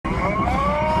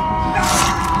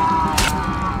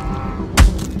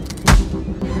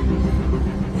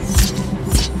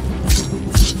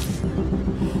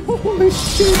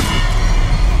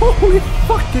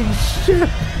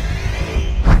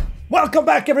Welcome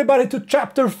back everybody to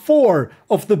chapter 4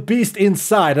 of The Beast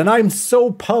Inside, and I'm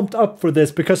so pumped up for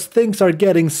this because things are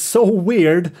getting so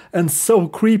weird and so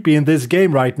creepy in this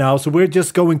game right now, so we're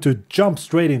just going to jump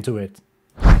straight into it.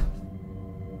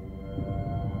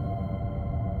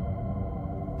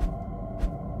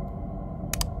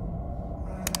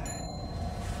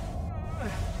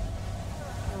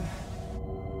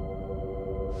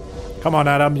 Come on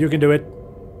Adam, you can do it.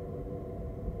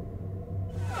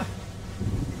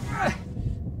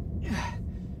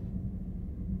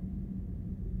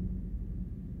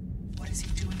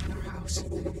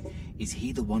 Is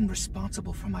he the one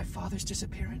responsible for my father's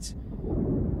disappearance?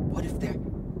 What if they're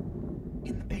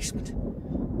in the basement?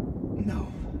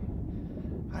 No.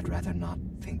 I'd rather not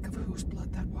think of whose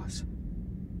blood that was.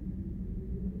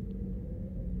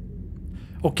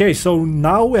 Okay, so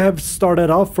now we have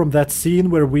started off from that scene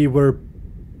where we were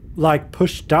like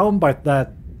pushed down by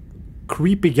that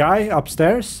creepy guy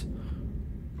upstairs.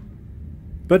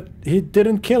 But he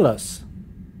didn't kill us.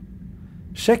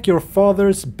 Check your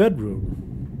father's bedroom.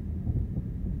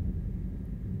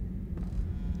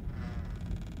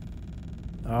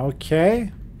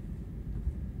 Okay.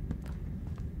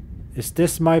 Is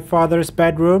this my father's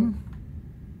bedroom?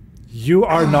 You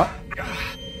are not...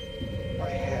 My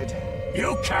head.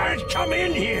 You can't come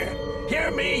in here!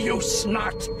 Hear me, you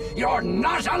snot! You're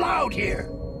not allowed here!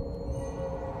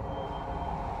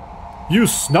 You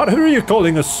snot? Who are you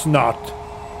calling a snot?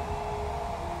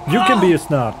 You can be a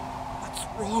snot. What's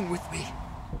wrong with me?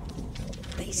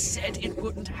 They said it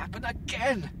wouldn't happen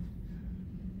again.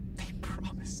 They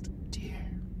promised, dear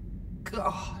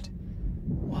God.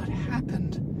 What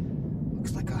happened?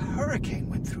 Looks like a hurricane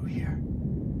went through here.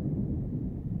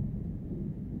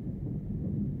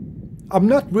 I'm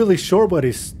not really sure what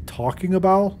he's talking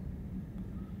about.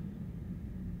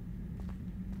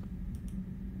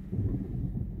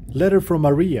 Letter from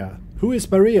Maria. Who is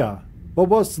Maria? What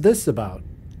was this about?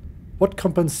 What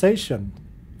compensation?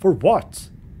 For what?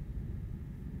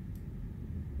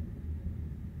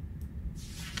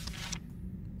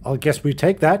 I'll guess we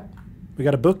take that. We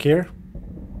got a book here.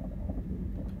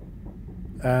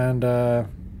 And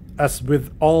as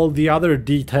with all the other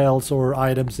details or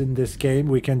items in this game,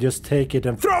 we can just take it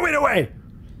and throw it away!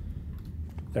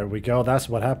 There we go, that's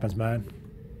what happens, man.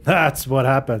 That's what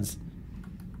happens.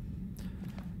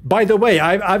 By the way,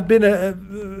 I've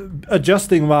been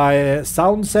adjusting my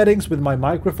sound settings with my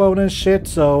microphone and shit,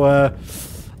 so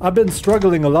I've been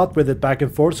struggling a lot with it back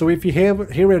and forth. So if you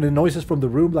hear any noises from the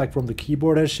room, like from the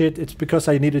keyboard and shit, it's because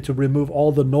I needed to remove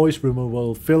all the noise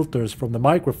removal filters from the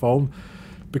microphone,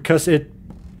 because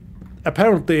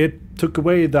apparently it took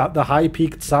away the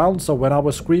high-peaked sound, so when I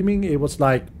was screaming it was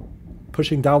like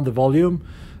pushing down the volume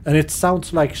and it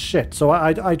sounds like shit. So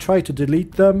I try to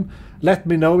delete them. Let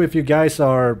me know if you guys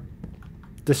are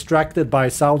distracted by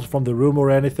sounds from the room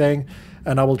or anything,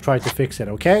 and I will try to fix it,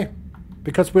 okay?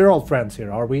 Because we're all friends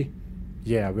here, are we?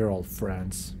 Yeah, we're all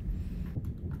friends.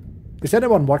 Is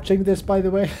anyone watching this, by the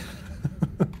way?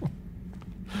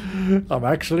 I'm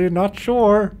actually not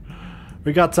sure.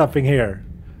 We got something here.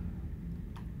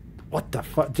 What the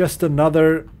fuck? Just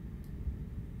another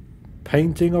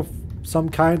painting of some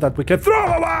kind that we can throw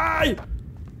away!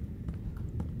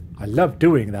 I love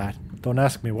doing that. Don't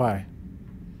ask me why.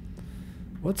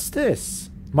 What's this?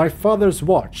 My father's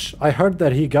watch. I heard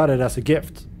that he got it as a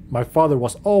gift. My father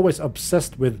was always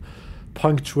obsessed with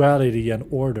punctuality and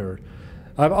order.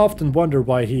 I've often wondered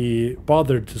why he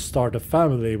bothered to start a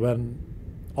family when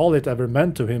all it ever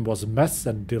meant to him was mess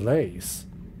and delays.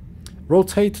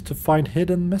 Rotate to find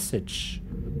hidden message.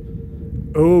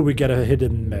 Oh, we get a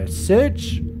hidden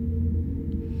message?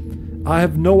 I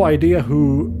have no idea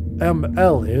who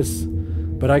ML is,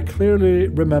 but I clearly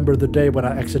remember the day when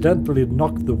I accidentally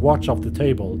knocked the watch off the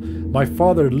table. My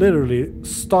father literally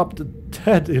stopped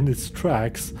dead in his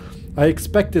tracks. I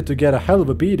expected to get a hell of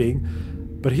a beating,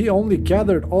 but he only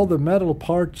gathered all the metal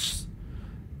parts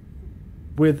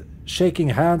with shaking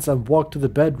hands and walked to the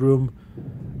bedroom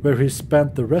where he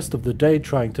spent the rest of the day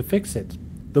trying to fix it.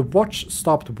 The watch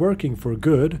stopped working for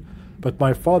good, but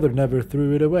my father never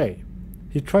threw it away.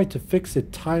 He tried to fix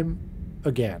it time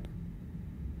again,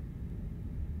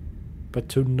 but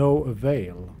to no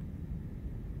avail.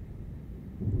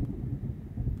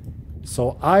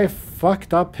 So I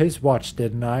fucked up his watch,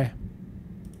 didn't I?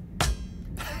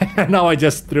 Now I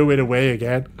just threw it away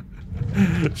again.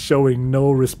 Showing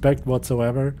no respect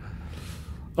whatsoever.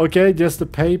 Okay, just a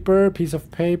piece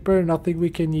of paper, nothing we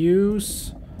can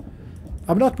use.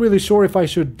 I'm not really sure if I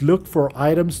should look for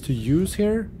items to use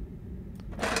here.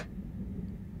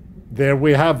 There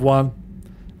we have one.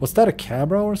 Was that a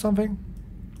camera or something?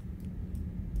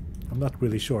 I'm not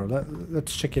really sure.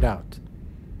 Let's check it out.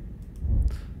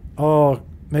 Oh,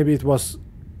 maybe it was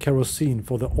kerosene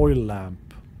for the oil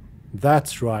lamp.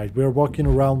 That's right. We're walking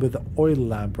around with the oil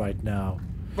lamp right now.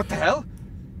 What the hell?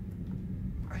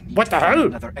 What the hell?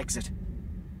 Another exit.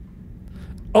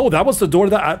 Oh, that was the door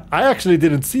that I actually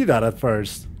didn't see that at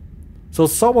first. So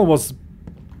someone was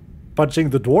punching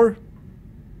the door?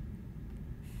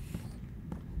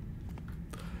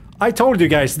 I told you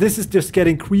guys, this is just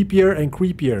getting creepier and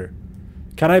creepier.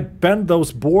 Can I bend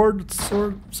those boards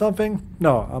or something?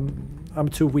 No, I'm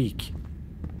too weak.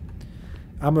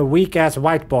 I'm a weak-ass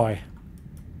white boy.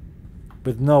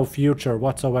 With no future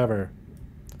whatsoever.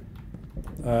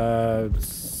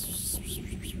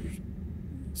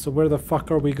 So where the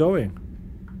fuck are we going?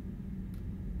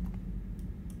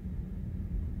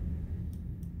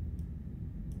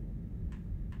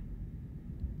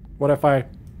 What if I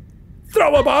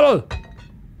throw a bottle?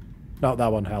 No,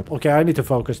 that won't help. Okay, I need to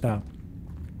focus now.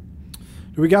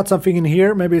 Do we got something in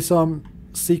here? Maybe some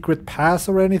secret pass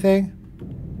or anything?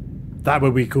 That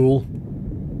would be cool.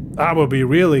 That would be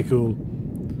really cool.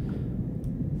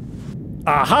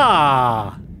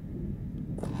 Aha!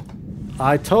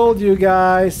 I told you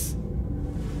guys.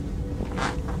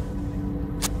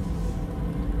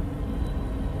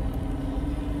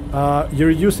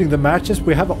 You're using the matches.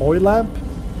 We have an oil lamp.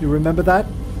 You remember that?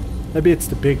 Maybe it's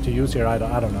too big to use here. I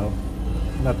don't know.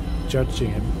 I'm not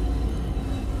judging him.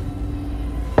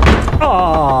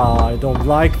 Ah, I don't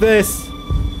like this.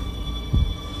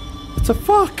 What the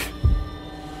fuck?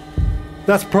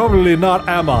 That's probably not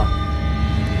Emma.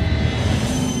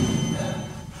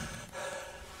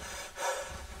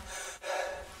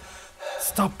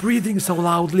 Stop breathing so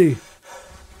loudly.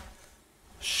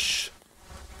 Shh.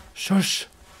 Shush.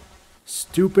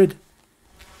 Stupid.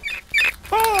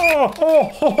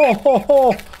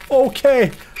 Oh,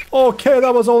 okay. Okay,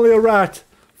 that was only a rat.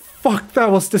 Fuck,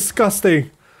 that was disgusting.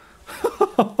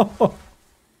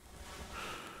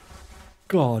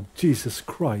 God, Jesus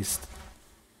Christ.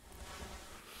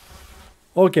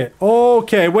 Okay,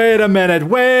 okay, wait a minute.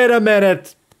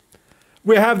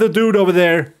 We have the dude over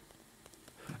there.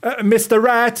 Mr.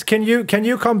 Rat, can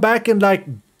you come back and like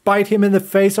bite him in the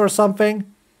face or something?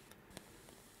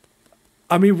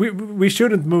 I mean, we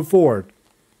shouldn't move forward.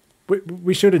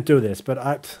 We shouldn't do this, but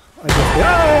I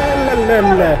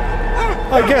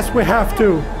guess we have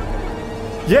to.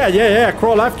 Yeah,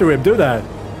 crawl after him, do that.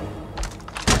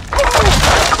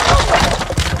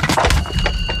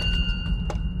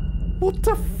 What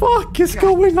the fuck is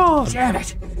going on? Damn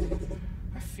it!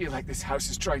 I feel like this house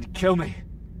is trying to kill me.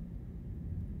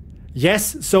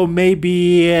 Yes, so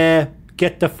maybe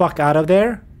get the fuck out of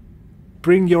there.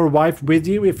 Bring your wife with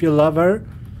you if you love her.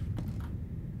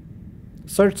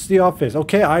 Search the office.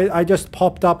 Okay, I just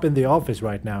popped up in the office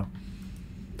right now.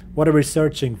 What are we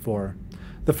searching for?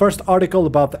 The first article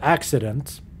about the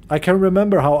accident. I can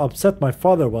remember how upset my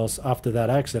father was after that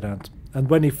accident. And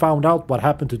when he found out what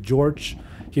happened to George,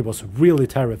 he was really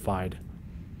terrified.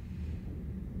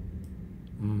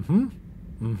 Who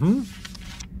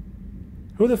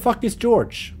the fuck is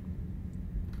George?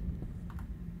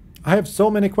 I have so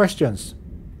many questions.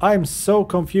 I am so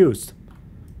confused.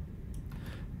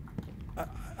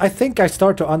 I think I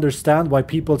start to understand why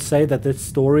people say that this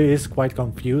story is quite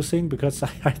confusing, because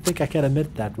I think I can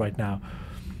admit that right now.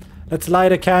 Let's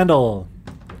light a candle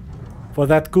for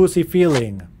that cozy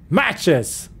feeling.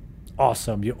 Matches!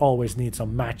 Awesome, you always need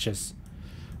some matches.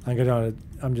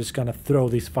 I'm just gonna throw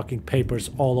these fucking papers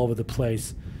all over the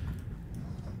place.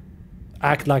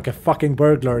 Act like a fucking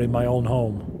burglar in my own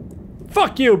home.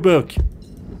 Fuck you, book!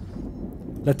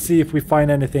 Let's see if we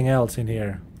find anything else in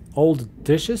here. Old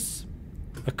dishes?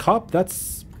 A cup?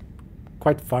 That's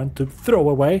quite fun to throw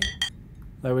away.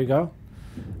 There we go.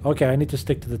 Okay, I need to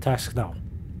stick to the task now.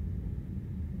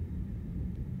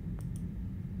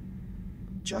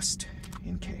 Just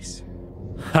in case.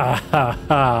 Ha ha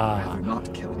ha! I'd rather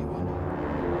not kill anyone.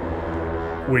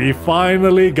 We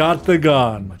finally got the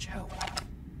gun. Much help.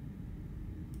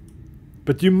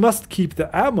 But you must keep the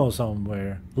ammo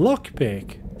somewhere.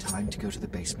 Lockpick. Time to go to the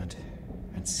basement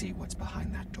and see what's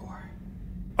behind that door.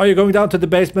 Are you going down to the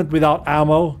basement without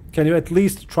ammo? Can you at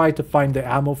least try to find the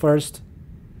ammo first?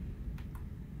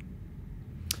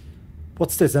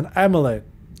 What's this? An amulet.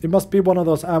 It must be one of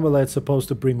those amulets supposed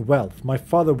to bring wealth. My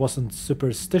father wasn't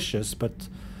superstitious, but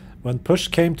when push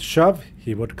came to shove,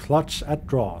 he would clutch at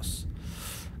straws.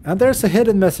 And there's a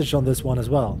hidden message on this one as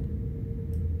well.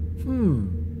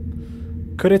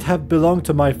 Could it have belonged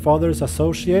to my father's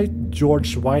associate,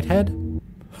 George Whitehead?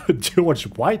 George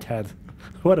Whitehead?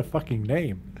 What a fucking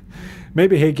name.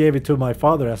 Maybe he gave it to my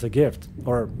father as a gift.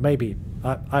 Or maybe.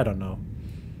 I don't know.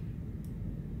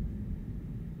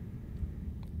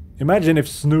 Imagine if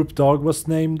Snoop Dogg was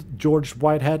named George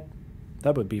Whitehead.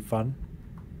 That would be fun.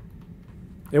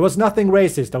 It was nothing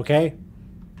racist, okay?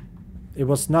 It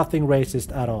was nothing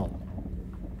racist at all.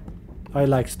 I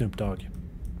like Snoop Dogg.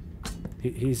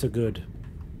 He's a good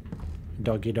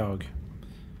doggy dog.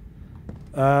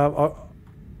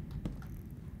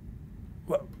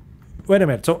 Wait a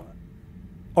minute. So,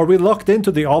 are we locked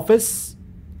into the office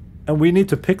and we need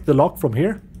to pick the lock from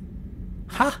here?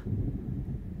 Huh?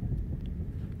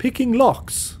 Picking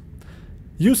locks.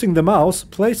 Using the mouse,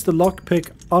 place the lockpick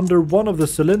under one of the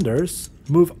cylinders.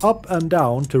 Move up and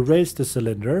down to raise the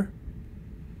cylinder.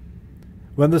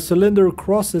 When the cylinder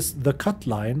crosses the cut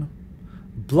line,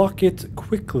 block it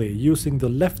quickly using the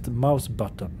left mouse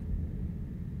button.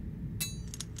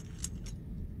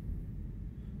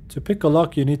 To pick a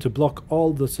lock, you need to block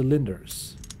all the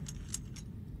cylinders.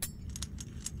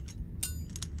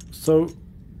 So,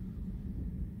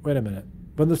 wait a minute.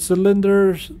 When the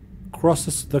cylinder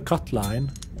crosses the cut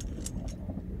line,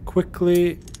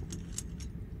 quickly...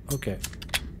 Okay.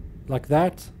 Like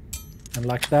that, and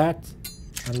like that,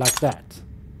 and like that.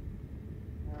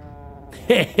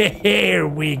 Here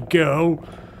we go.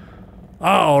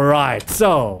 Alright,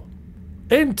 so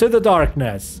into the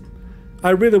darkness. I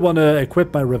really want to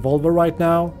equip my revolver right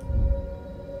now.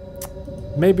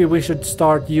 Maybe we should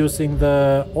start using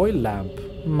the oil lamp.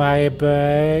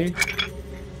 Maybe.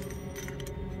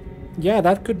 Yeah,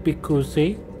 that could be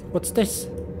cozy. What's this?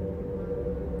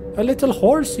 A little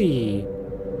horsey.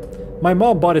 My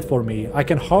mom bought it for me. I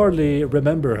can hardly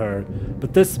remember her,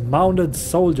 but this mounted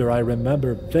soldier I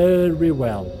remember very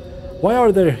well. Why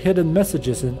are there hidden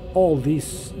messages in all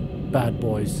these bad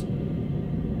boys?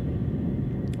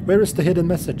 Where is the hidden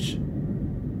message?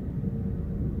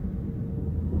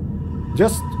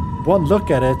 Just one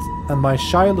look at it and my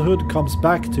childhood comes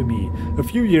back to me. A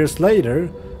few years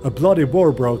later, a bloody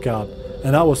war broke out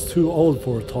and I was too old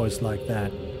for toys like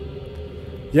that.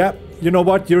 Yeah. You know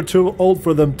what? You're too old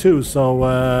for them too, so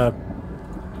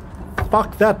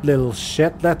fuck that little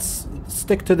shit. Let's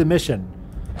stick to the mission.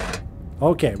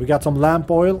 Okay, we got some lamp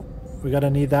oil. We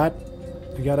gotta need that.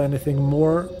 We got anything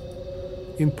more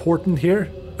important here?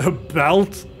 A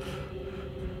belt?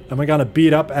 Am I gonna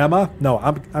beat up Emma? No,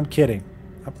 I'm kidding.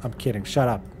 I'm kidding. Shut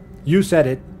up. You said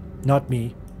it, not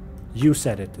me. You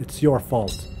said it. It's your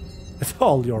fault. It's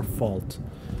all your fault.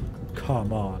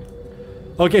 Come on.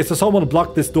 Okay, so someone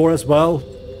blocked this door as well.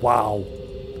 Wow.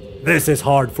 This is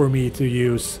hard for me to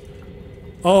use.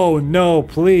 Oh no,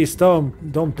 please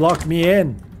don't block me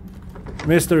in,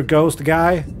 Mr. Ghost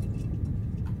Guy.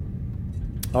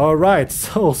 Alright,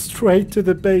 so straight to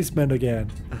the basement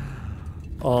again.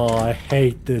 Oh, I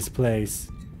hate this place.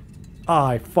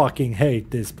 I fucking hate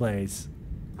this place.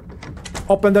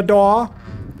 Open the door.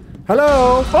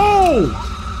 Hello?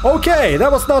 Oh! Okay,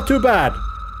 that was not too bad.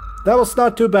 That was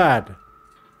not too bad.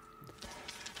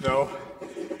 No,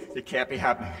 it can't be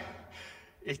happening.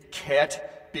 It can't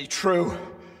be true.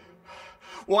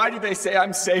 Why do they say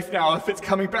I'm safe now if it's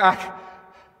coming back?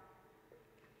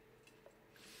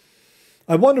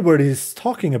 I wonder what he's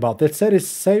talking about. They said it's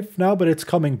safe now, but it's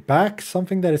coming back.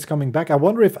 Something that is coming back. I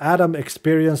wonder if Adam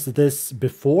experienced this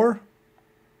before.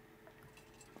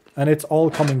 And it's all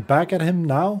coming back at him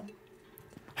now.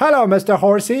 Hello, Mr.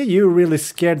 Horsey. You really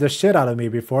scared the shit out of me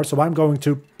before, so I'm going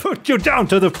to put you down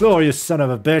to the floor, you son of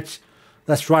a bitch.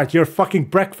 That's right, you're fucking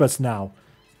breakfast now.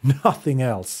 Nothing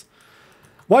else.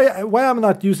 Why am I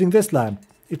not using this lamp?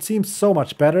 It seems so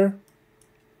much better.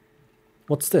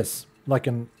 What's this? Like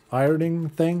an ironing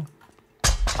thing?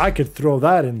 I could throw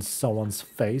that in someone's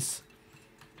face.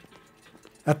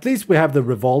 At least we have the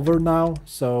revolver now,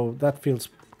 so that feels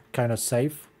kind of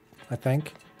safe, I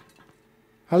think.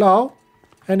 Hello?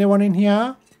 Anyone in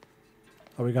here?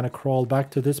 Are we gonna crawl back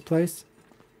to this place?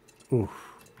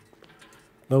 Oof.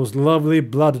 Those lovely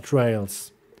blood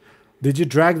trails. Did you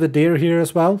drag the deer here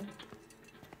as well?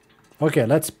 Okay,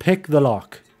 let's pick the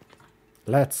lock.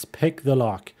 Let's pick the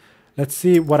lock. Let's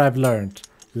see what I've learned.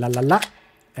 La la la.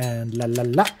 And la la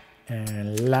la.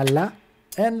 And la la.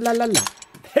 And la la la.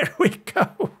 There we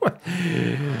go.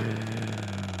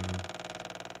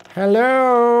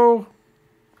 Hello?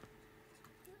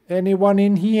 Anyone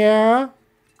in here?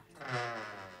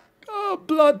 Oh,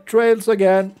 blood trails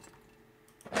again.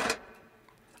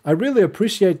 I really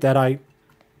appreciate that I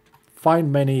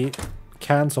find many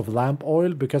cans of lamp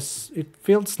oil because it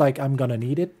feels like I'm gonna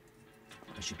need it.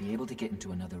 I should be able to get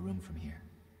into another room from here.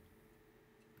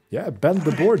 Yeah, bend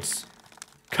the boards.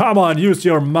 Come on, use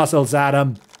your muscles,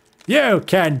 Adam. You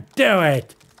can do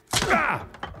it. Ah!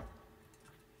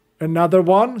 Another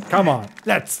one? Come on,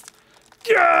 let's...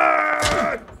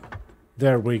 Yeah!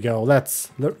 There we go.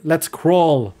 Let's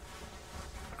crawl.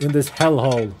 in this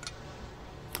hellhole.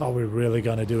 Are we really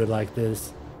gonna do it like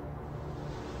this?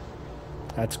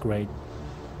 That's great.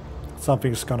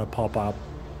 Something's gonna pop up.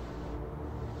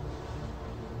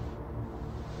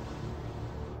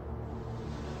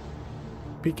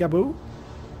 Peekaboo.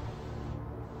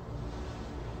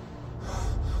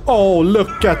 Oh,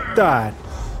 look at that!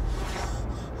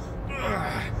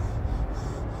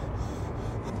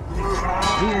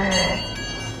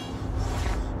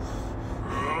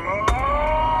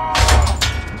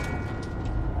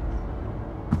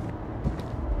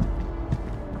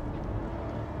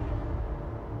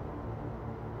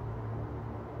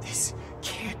 This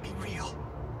can't be real.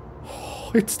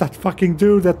 Oh, it's that fucking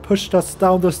dude that pushed us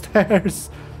down the stairs.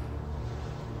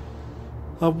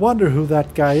 I wonder who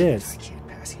that guy is. I can't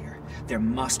pass here. There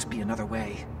must be another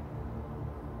way.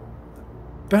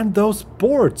 Bend those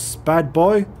boards, bad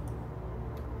boy.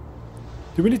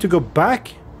 Do we need to go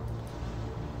back?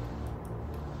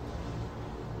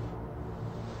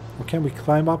 Or can we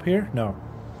climb up here? No.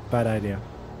 Bad idea.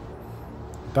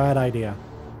 Bad idea.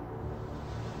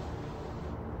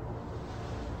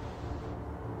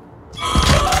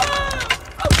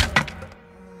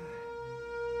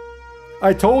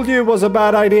 I told you it was a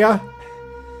bad idea.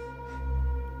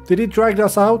 Did he drag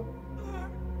us out?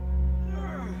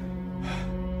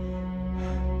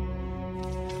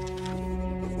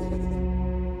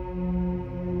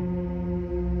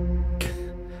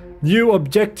 New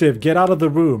objective, get out of the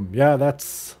room. Yeah,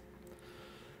 that's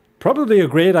probably a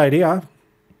great idea.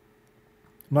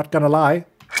 Not gonna lie.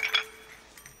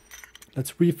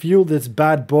 Let's refuel this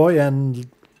bad boy and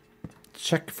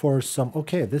check for some...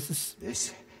 Okay, this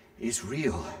is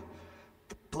real.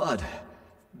 The blood.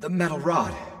 The metal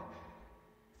rod.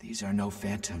 These are no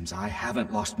phantoms. I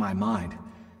haven't lost my mind.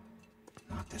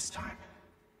 Not this time.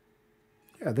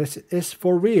 Yeah, this is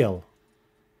for real.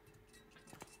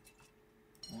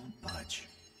 Won't budge.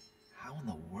 How in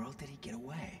the world did he get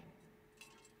away?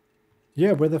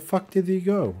 Yeah, where the fuck did he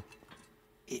go?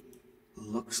 It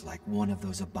looks like one of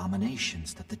those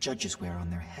abominations that the judges wear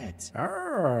on their heads.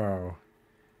 Oh.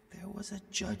 There was a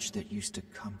judge that used to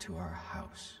come to our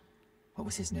house. What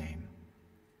was his name?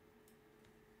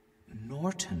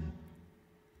 Norton.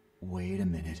 Wait a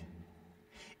minute.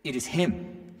 It is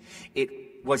him. It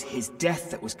was his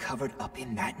death that was covered up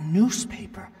in that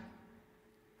newspaper.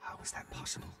 How is that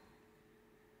possible?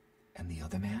 And the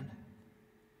other man?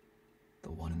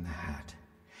 The one in the hat.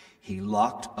 He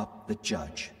locked up the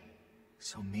judge.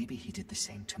 So maybe he did the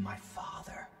same to my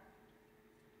father.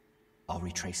 I'll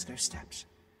retrace their steps.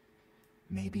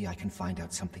 Maybe I can find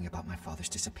out something about my father's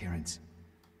disappearance.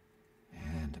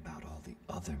 And about all the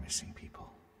other missing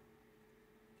people.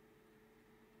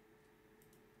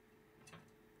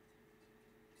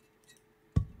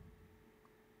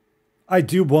 I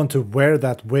do want to wear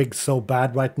that wig so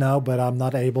bad right now, but I'm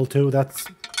not able to. That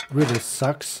really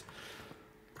sucks.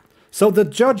 So the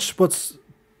judge was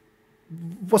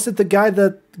it the guy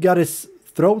that got his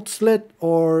throat slit,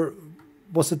 or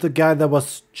was it the guy that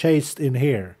was chased in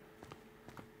here?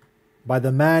 By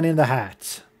the man in the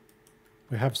hat.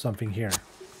 We have something here.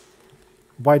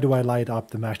 Why do I light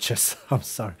up the matches? I'm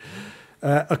sorry.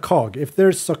 A cog. If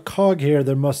there's a cog here,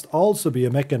 there must also be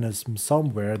a mechanism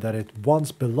somewhere that it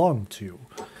once belonged to.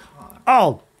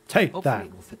 I'll take Hopefully that.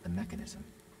 it will fit the mechanism.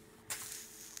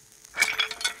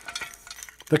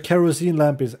 The kerosene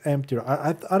lamp is empty.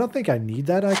 I don't think I need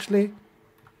that, actually.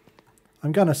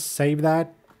 I'm gonna save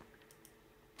that.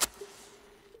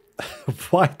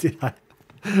 Why did I...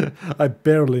 I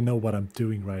barely know what I'm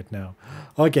doing right now.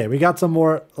 Okay, we got some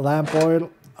more lamp oil.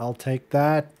 I'll take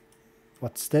that.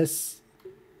 What's this?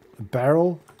 A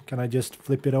barrel? Can I just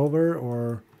flip it over,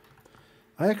 or...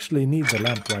 I actually need the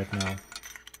lamp right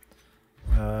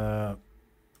now.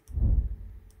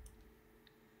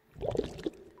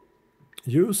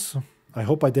 Use. I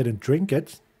hope I didn't drink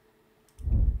it.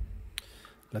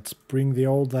 Let's bring the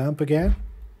old lamp again.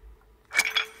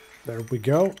 There we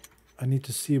go. I need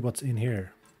to see what's in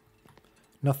here.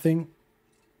 Nothing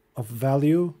of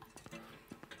value.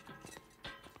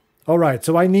 Alright,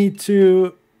 so I need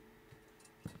to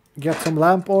get some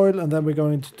lamp oil, and then we're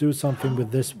going to do something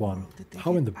with this one.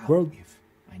 How in the world?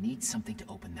 I need something to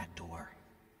open that door.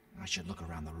 I should look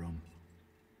around the room.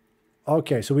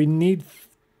 Okay, so we need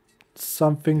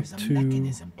something There's a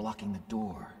mechanism blocking the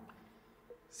door.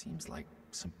 Seems like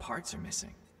some parts are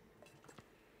missing.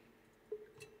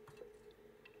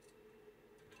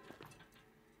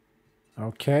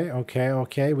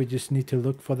 Okay. We just need to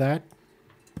look for that.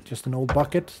 Just an old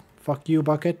bucket. Fuck you,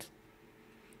 bucket.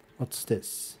 What's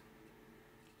this?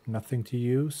 Nothing to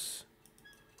use.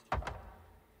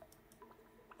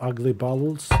 Ugly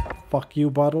bottles. Fuck you,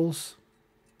 bottles.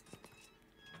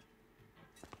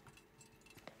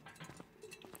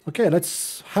 Okay,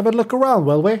 let's have a look around,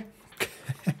 will we?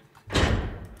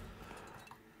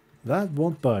 That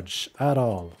won't budge at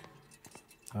all.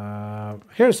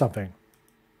 Here's something.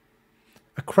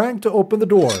 A crank to open the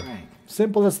door. Crank.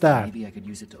 Simple as that. Maybe I could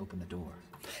use it to open the door.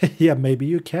 Yeah, maybe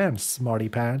you can, smarty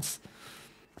pants.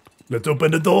 Let's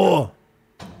open the door.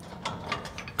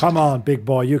 Come on, big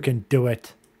boy, you can do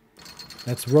it.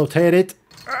 Let's rotate it.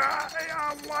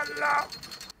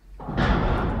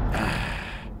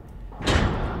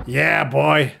 Yeah,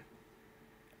 boy.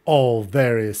 Oh,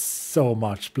 there is so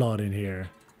much blood in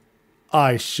here.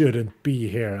 I shouldn't be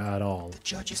here at all. The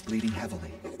judge is bleeding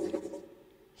heavily.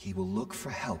 He will look for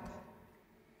help.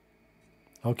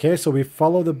 Okay, so we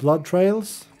follow the blood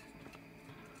trails.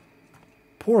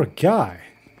 Poor guy.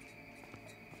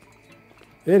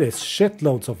 It is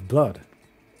shitloads of blood.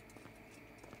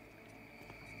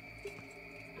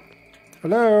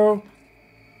 Hello?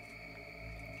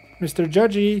 Mr.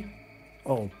 Judgy.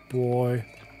 Oh boy.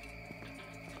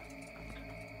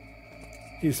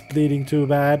 He's bleeding too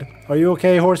bad. Are you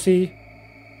okay, horsey?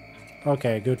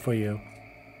 Okay, good for you.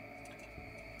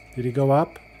 Did he go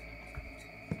up?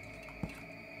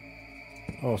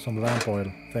 Oh, some lamp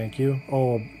oil. Thank you.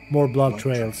 Oh, more blood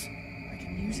trails. I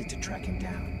can use it to track him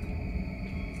down.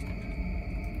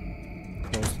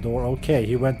 Close the door. Okay,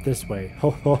 he went this way.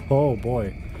 Ho ho ho,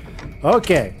 boy.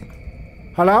 Okay.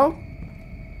 Hello?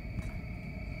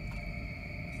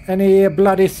 Any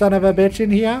bloody son of a bitch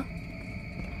in here?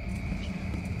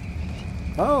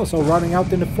 Oh, so running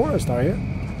out in the forest, are you?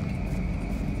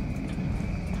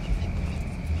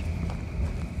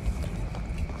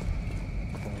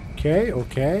 Okay,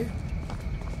 okay.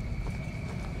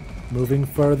 Moving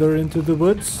further into the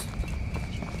woods.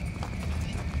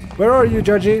 Where are you,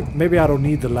 Judgy? Maybe I don't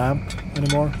need the lamp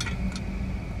anymore.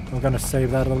 I'm gonna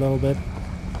save that a little bit.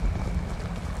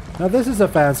 Now this is a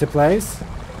fancy place.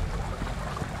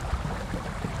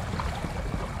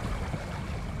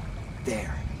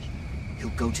 There. He'll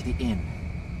go to the inn.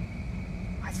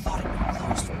 I thought it was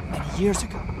closed many years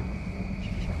ago.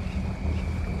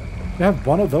 You have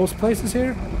one of those places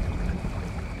here?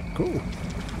 Cool.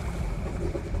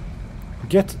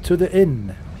 Get to the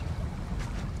inn.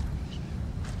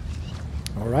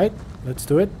 Alright, let's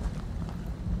do it.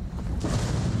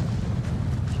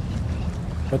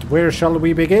 But where shall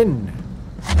we begin?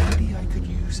 Maybe I could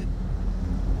use it.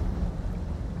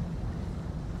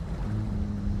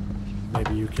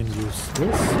 Maybe you can use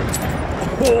this.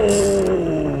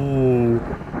 Oh!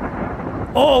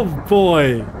 Oh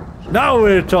boy! Now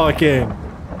we're talking!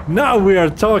 Now we are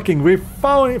talking! We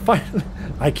found...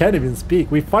 I can't even speak.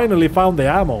 We finally found the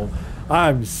ammo.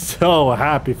 I'm so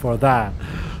happy for that.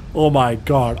 Oh my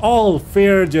god. All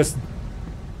fear just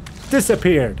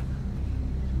disappeared.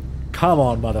 Come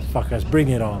on, motherfuckers. Bring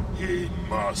it on. He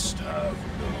must have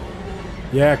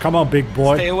known. Yeah, come on, big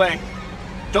boy. Stay away.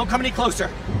 Don't come any closer.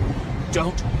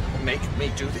 Don't make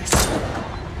me do this.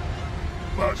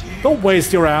 But he Don't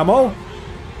waste your ammo.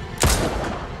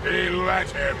 let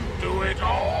him do it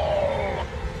all.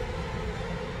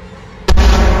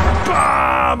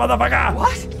 Ah, motherfucker!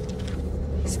 What?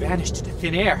 He's vanished into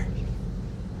thin air.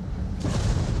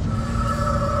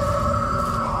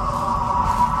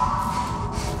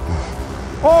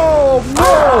 Oh,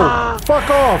 no! Fuck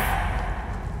off!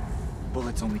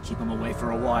 Bullets only keep him away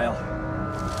for a while.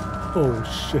 Oh,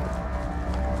 shit.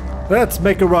 Let's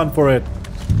make a run for it.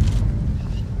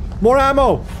 More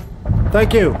ammo!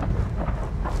 Thank you.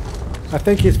 I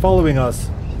think he's following us.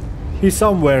 He's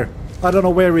somewhere. I don't know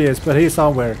where he is, but he's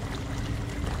somewhere.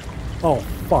 Oh,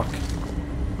 fuck.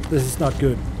 This is not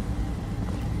good.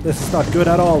 This is not good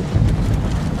at all.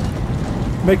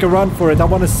 Make a run for it. I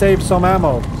want to save some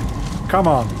ammo. Come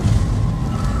on.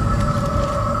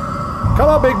 Come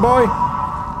on, big boy.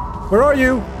 Where are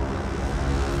you?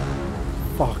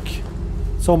 Fuck.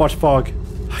 So much fog.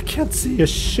 I can't see a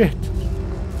shit.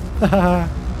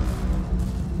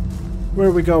 Where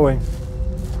are we going?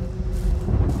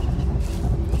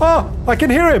 Oh, I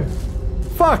can hear him.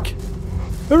 Fuck.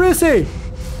 Where is he?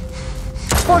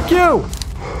 Fuck you.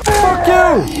 Fuck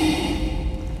you.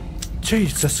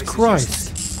 Jesus Christ.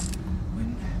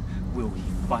 When will he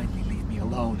finally leave me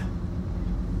alone?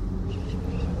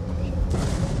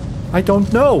 I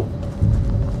don't know.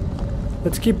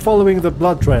 Let's keep following the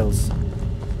blood trails.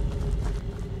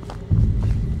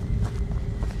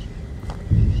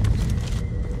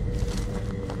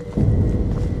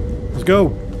 Let's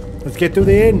go. Let's get to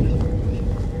the inn.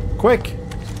 Quick.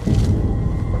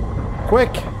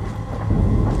 Quick.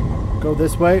 Go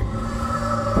this way.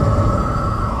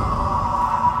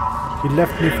 He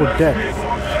left me for dead.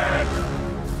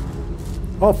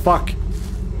 Oh fuck.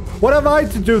 What have I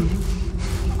to do?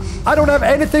 I don't have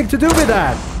anything to do with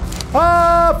that.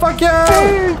 Ah, fuck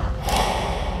you!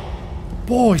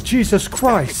 Boy, Jesus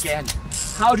Christ. Again.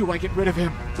 How do I get rid of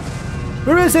him?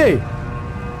 Where is he?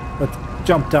 Let's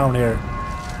jump down here.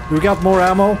 We got more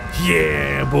ammo?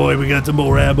 Yeah, boy, we got some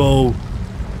more ammo.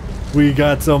 We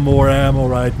got some more ammo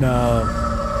right now.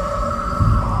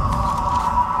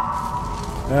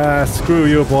 Ah, screw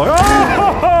you, boy.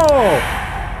 Oh!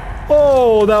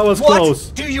 Oh, that was close.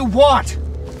 What do you want?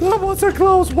 That was a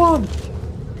close one.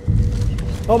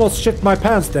 Almost shit my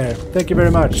pants there. Thank you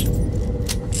very much.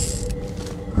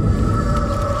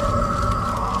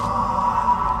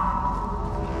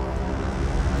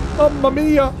 Mamma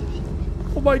mia!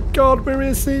 Oh my god, where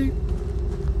is he?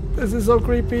 This is so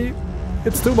creepy.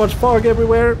 It's too much fog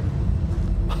everywhere.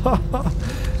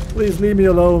 Please leave me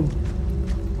alone.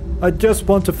 I just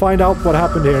want to find out what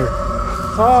happened here.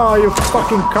 Ah, you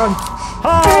fucking cunt!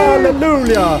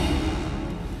 Hallelujah!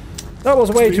 That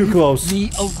was way too close.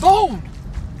 Leave me alone!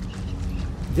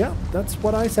 Yeah, that's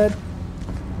what I said.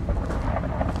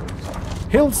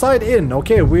 Hillside Inn.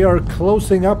 Okay, we are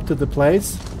closing up to the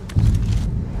place.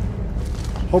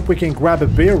 Hope we can grab a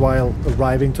beer while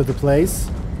arriving to the place.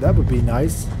 That would be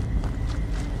nice.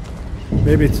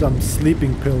 Maybe some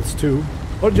sleeping pills too.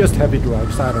 Or just heavy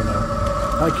drugs, I don't know.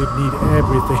 I could need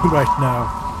everything right now.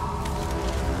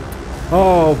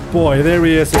 Oh boy, there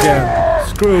he is again.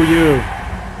 Screw you.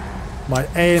 My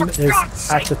aim is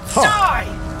at the top. Die!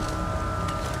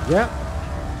 Yeah.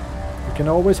 You can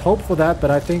always hope for that, but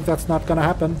I think that's not gonna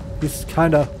happen. He's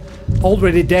kinda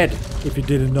already dead, if you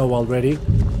didn't know already.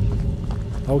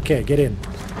 Okay, get in.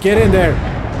 Get in there!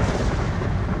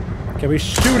 Can we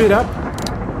shoot it up?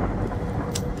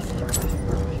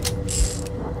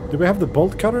 Do we have the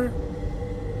bolt cutter?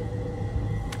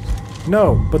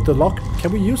 No, but the lock...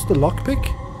 Can we use the lockpick?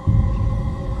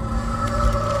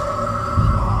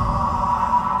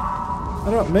 I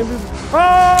don't know, maybe...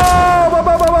 Oh!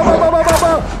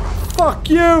 Fuck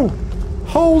you!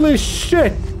 Holy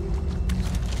shit!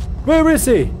 Where is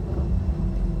he?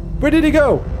 Where did he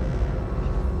go?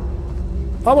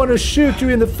 I want to shoot you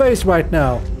in the face right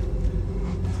now.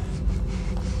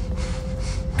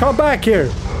 Come back here!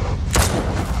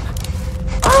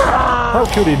 How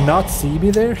could he not see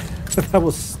me there? That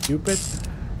was stupid.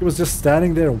 He was just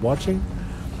standing there watching.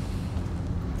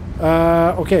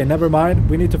 Okay, never mind.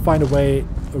 We need to find a way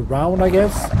around, I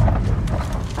guess.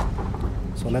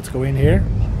 So let's go in here.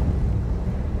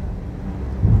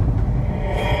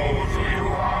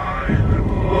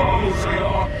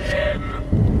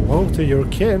 Woe to your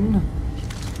kin.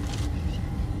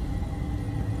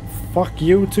 Fuck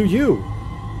you to you.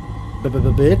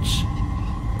 Bitch.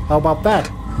 How about that?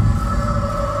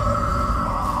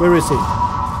 Where is he?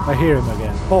 I hear him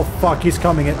again. Oh fuck, he's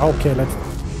coming in. Okay, let's...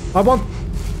 I want...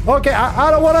 Okay,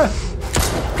 I don't wanna...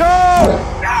 Go!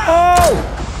 Oh!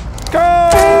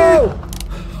 Go!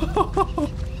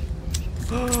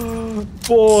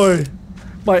 Boy,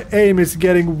 my aim is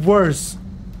getting worse.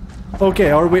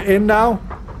 Okay, are we in now?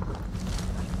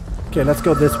 Okay, let's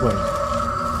go this way.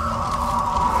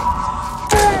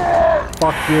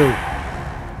 Fuck you.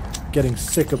 Getting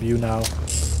sick of you now.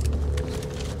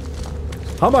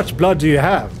 How much blood do you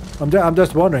have? I'm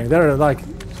just wondering. There are like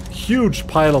huge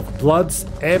pile of bloods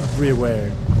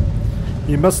everywhere.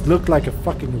 You must look like a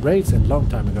fucking raisin long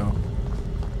time ago.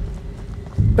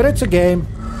 But it's a game.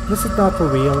 This is not for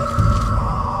real.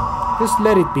 Just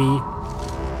let it be.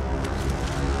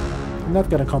 I'm not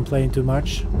gonna complain too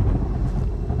much.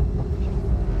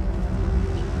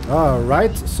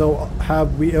 Alright, so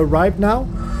have we arrived now?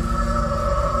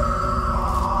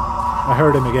 I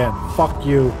heard him again. Fuck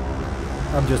you.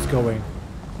 I'm just going.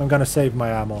 I'm gonna save my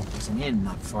ammo. There's an inn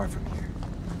not far from here.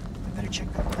 I better check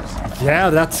that place. Yeah,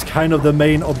 that's kind of the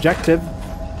main objective.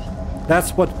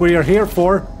 That's what we are here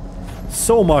for.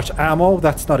 So much ammo,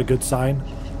 that's not a good sign.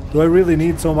 Do I really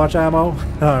need so much ammo?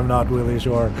 I'm not really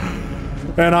sure.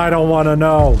 And I don't want to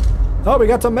know. Oh, we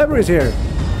got some memories here.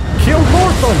 Kill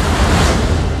Norton!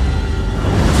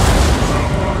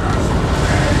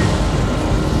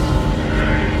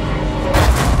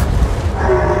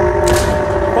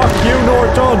 Fuck you,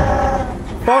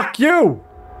 Norton! Fuck you!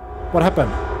 What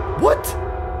happened? What?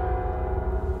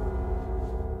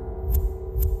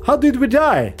 How did we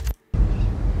die?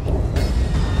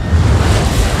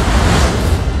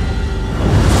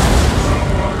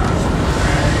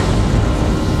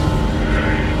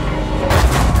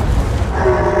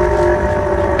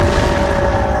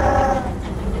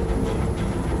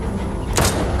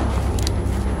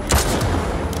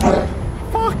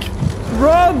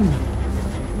 Run!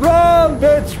 Run,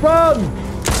 bitch, run!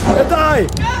 Die!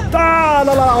 Die! Ah,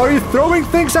 la, la. Are you throwing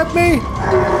things at me?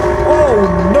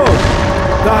 Oh no!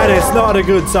 That is not a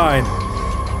good sign.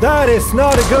 That is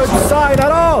not a good sign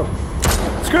at all!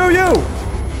 Screw you!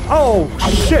 Oh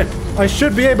shit! I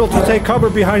should be able to take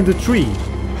cover behind the tree.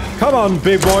 Come on,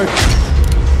 big boy.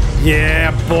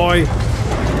 Yeah, boy.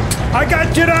 I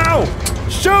got you now!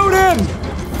 Shoot him!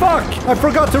 Fuck! I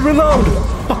forgot to reload!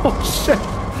 Oh shit!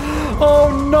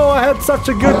 Oh no, I had such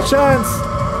a good chance!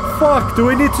 Fuck, do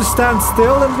we need to stand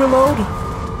still and reload?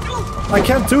 I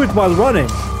can't do it while running.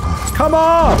 Come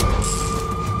on!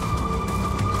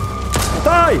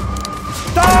 Die!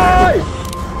 Die!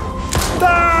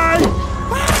 Die!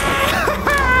 Come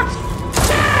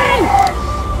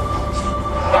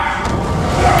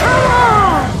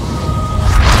on!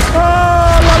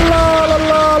 Ah, la la la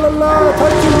la la la!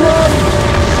 Time to run!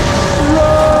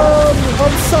 Run!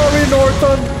 I'm sorry,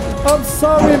 Norton! I'm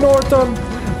sorry, Norton!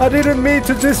 I didn't mean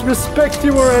to disrespect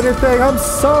you or anything. I'm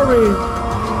sorry.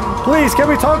 Please, can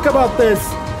we talk about this?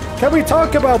 Can we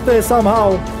talk about this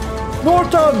somehow?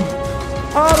 Norton!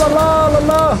 Ah la la la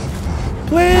la!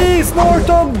 Please,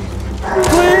 Norton!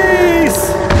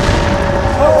 Please!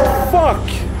 Oh fuck!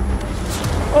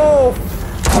 Oh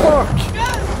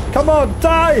fuck! Come on,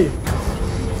 die!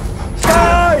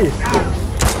 Die!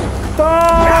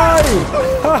 Die!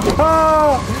 Ha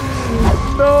ha!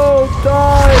 No,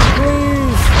 die, please!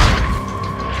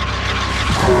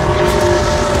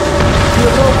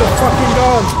 Reload the fucking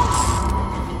gun!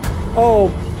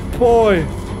 Oh boy!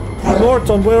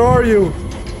 Norton, where are you?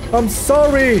 I'm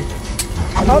sorry!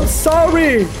 I'm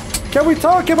sorry! Can we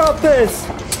talk about this?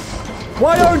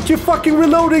 Why aren't you fucking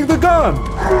reloading the gun?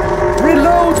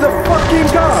 Reload the fucking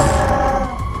gun!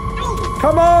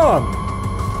 Come on!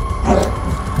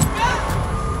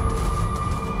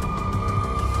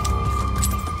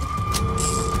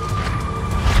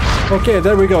 Okay,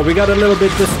 there we go. We got a little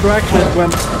bit distracted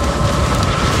when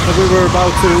we were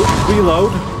about to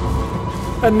reload.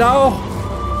 And now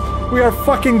we are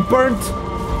fucking burnt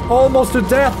almost to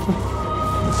death.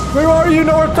 Where are you,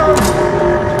 Norton?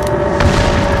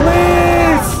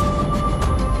 Please!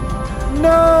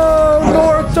 No,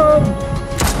 Norton!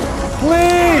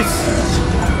 Please!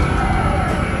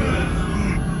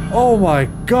 Oh my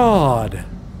god!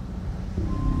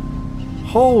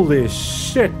 Holy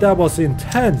shit, that was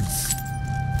intense.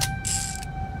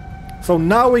 So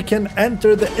now we can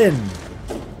enter the inn.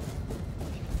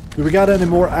 Do we got any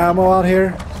more ammo out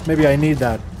here? Maybe I need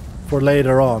that for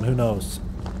later on, who knows.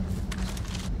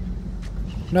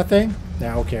 Nothing?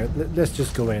 Yeah, okay, let's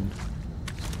just go in.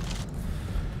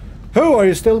 Who, are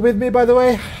you still with me, by the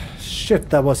way? Shit,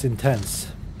 that was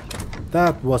intense.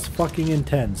 That was fucking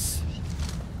intense.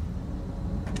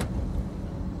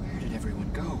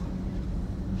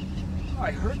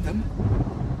 I heard them.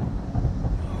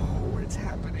 Oh, it's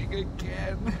happening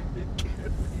again. It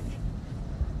can't be.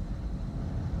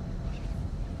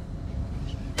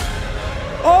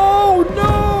 Oh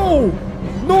no!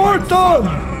 Norton!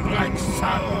 My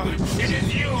son, it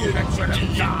is you that should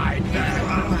have died.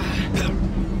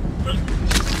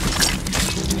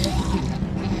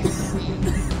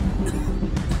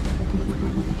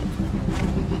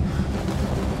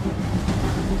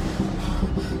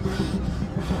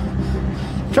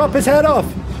 Chop his head off!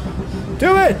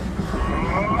 Do it!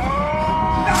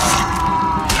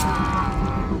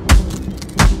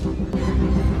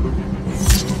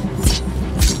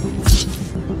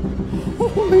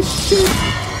 Holy shit!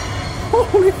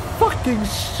 Holy fucking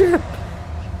shit!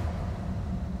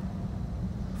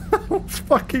 That was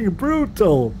fucking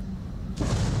brutal!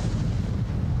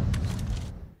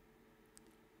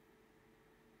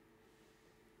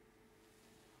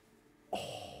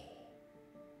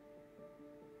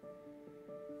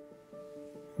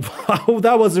 Wow,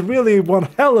 that was really one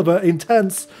hell of an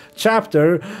intense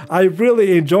chapter. I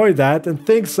really enjoyed that, and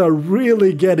things are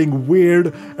really getting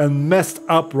weird and messed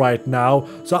up right now.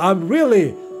 So I'm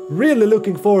really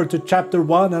looking forward to chapter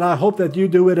 1, and I hope that you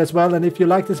do it as well. And if you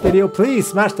like this video, please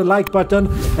smash the like button,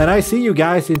 and I see you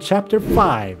guys in chapter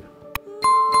 5.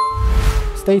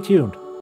 Stay tuned.